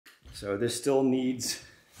So this still needs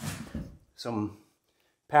some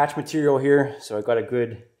patch material here. So I got a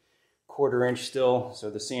good 1/4 inch still. So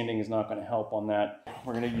the sanding is not going to help on that.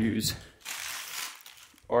 We're going to use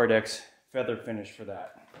Ardex feather finish for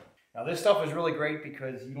that. Now this stuff is really great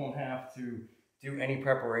because you don't have to do any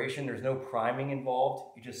preparation. There's no priming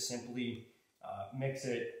involved. You just simply mix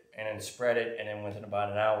it and then spread it, and then within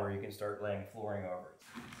about an hour you can start laying flooring over it.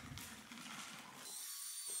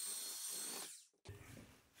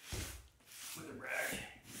 With a rag.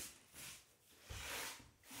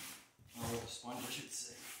 Or with a sponge, I should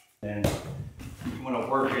say. And you want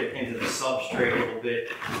to work it into the substrate a little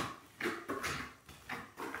bit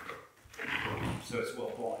so it's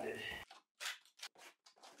well bonded.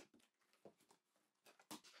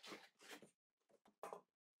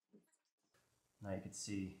 Now you can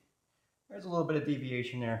see there's a little bit of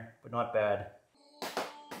deviation there, but not bad.